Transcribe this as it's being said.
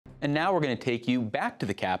And now we're going to take you back to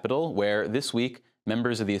the Capitol, where this week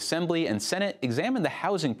members of the Assembly and Senate examined the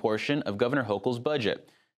housing portion of Governor Hochul's budget.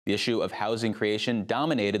 The issue of housing creation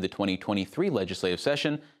dominated the 2023 legislative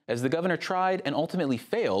session as the governor tried and ultimately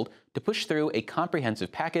failed to push through a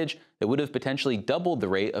comprehensive package that would have potentially doubled the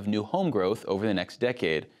rate of new home growth over the next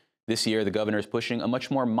decade. This year, the governor is pushing a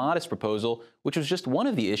much more modest proposal, which was just one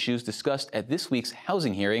of the issues discussed at this week's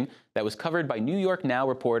housing hearing that was covered by New York Now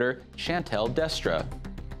reporter Chantel Destra.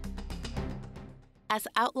 As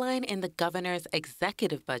outlined in the governor's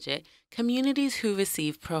executive budget, communities who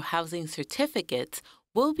receive pro-housing certificates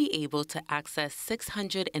will be able to access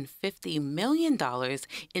 $650 million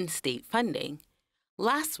in state funding.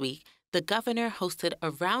 Last week, the governor hosted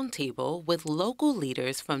a roundtable with local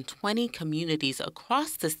leaders from 20 communities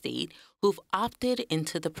across the state who've opted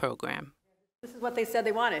into the program. This is what they said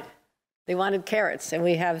they wanted. They wanted carrots, and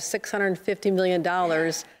we have $650 million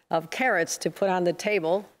of carrots to put on the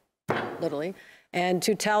table, literally, and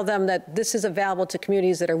to tell them that this is available to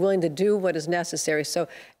communities that are willing to do what is necessary. So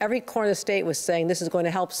every corner of the state was saying this is going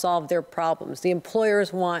to help solve their problems. The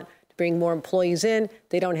employers want to bring more employees in.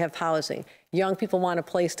 They don't have housing. Young people want a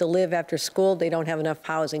place to live after school. They don't have enough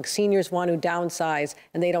housing. Seniors want to downsize,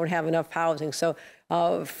 and they don't have enough housing. So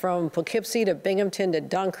from Poughkeepsie to Binghamton to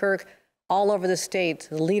Dunkirk, all over the state,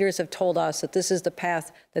 the leaders have told us that this is the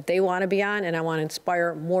path that they want to be on, and I want to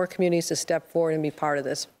inspire more communities to step forward and be part of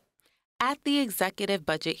this. At the executive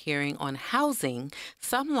budget hearing on housing,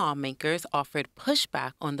 some lawmakers offered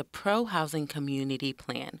pushback on the pro-housing community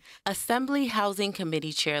plan. Assembly Housing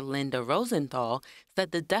Committee Chair Linda Rosenthal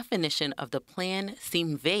said the definition of the plan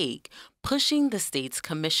seemed vague, pushing the state's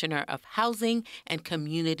Commissioner of Housing and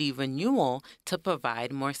Community Renewal to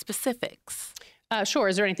provide more specifics. Sure.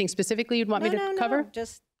 Is there anything specifically you'd want me to cover? No,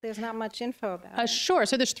 just there's not much info about it. Sure.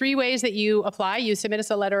 So there's 3 ways that you apply. You submit us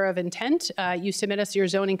a letter of intent. You submit us your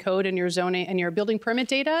zoning code and your zoning and your building permit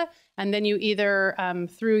data, and then you either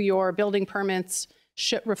through your building permits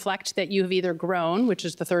should reflect that you have either grown, which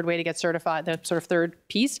is the 3rd way to get certified, the sort of 3rd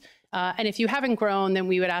piece. And if you haven't grown, then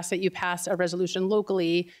we would ask that you pass a resolution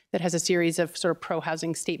locally that has a series of sort of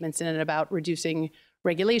pro-housing statements in it about reducing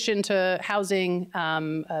regulation to housing,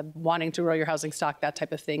 wanting to grow your housing stock, that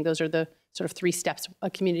type of thing. Those are the sort of 3 steps a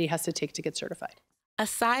community has to take to get certified.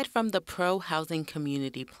 Aside from the pro-housing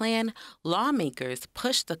community plan, lawmakers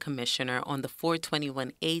pushed the commissioner on the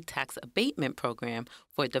 421A tax abatement program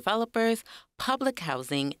for developers, public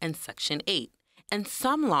housing, and Section 8. And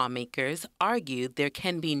some lawmakers argued there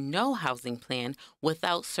can be no housing plan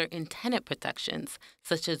without certain tenant protections,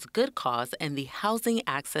 such as good cause and the Housing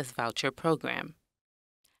Access Voucher program.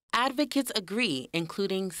 Advocates agree,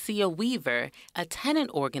 including Sia Weaver, a tenant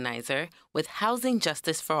organizer with Housing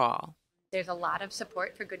Justice for All. There's a lot of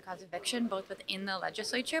support for good cause eviction, both within the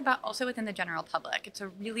legislature, but also within the general public. It's a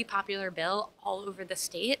really popular bill all over the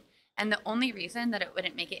state. And the only reason that it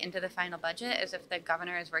wouldn't make it into the final budget is if the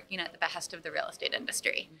governor is working at the behest of the real estate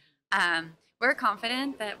industry. We're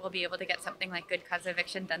confident that we'll be able to get something like good cause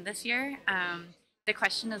eviction done this year. The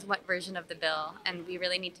question is what version of the bill, and we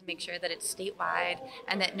really need to make sure that it's statewide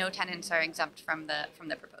and that no tenants are exempt from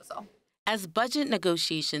the proposal. As budget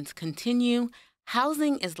negotiations continue,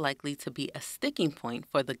 housing is likely to be a sticking point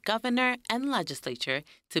for the governor and legislature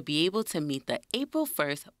to be able to meet the April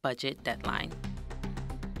 1st budget deadline.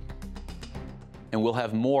 And we'll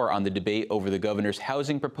have more on the debate over the governor's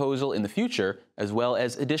housing proposal in the future, as well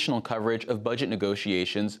as additional coverage of budget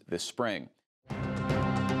negotiations this spring.